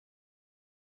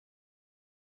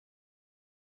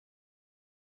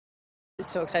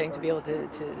It's so exciting to be able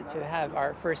to have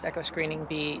our first Echo screening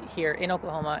be here in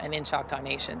Oklahoma and in Choctaw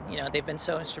Nation. You know, they've been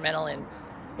so instrumental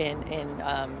in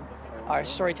our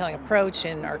storytelling approach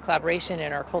and our collaboration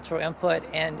and our cultural input,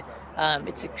 and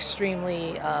it's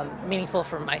extremely meaningful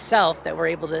for myself that we're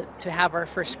able to have our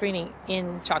first screening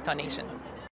in Choctaw Nation.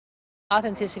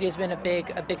 Authenticity has been a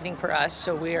big thing for us.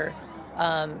 So we're,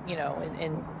 you know,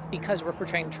 and because we're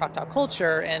portraying Choctaw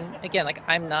culture, and again, like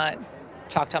I'm not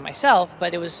Choctaw myself,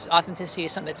 but it was authenticity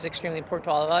is something that's extremely important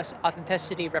to all of us.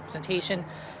 Authenticity, representation,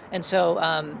 and so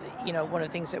you know, one of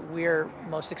the things that we're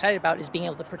most excited about is being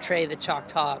able to portray the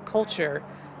Choctaw culture,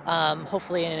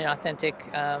 hopefully in an authentic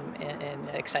and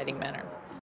exciting manner.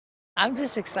 I'm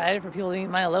just excited for people to meet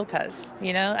Maya Lopez.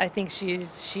 You know, I think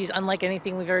she's unlike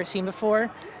anything we've ever seen before,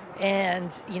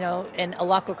 and you know, and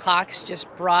Alako Cox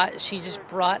just brought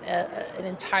an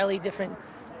entirely different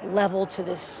level to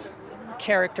this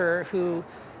character who,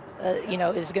 you know,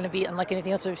 is going to be unlike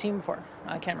anything else we've seen before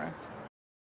on camera.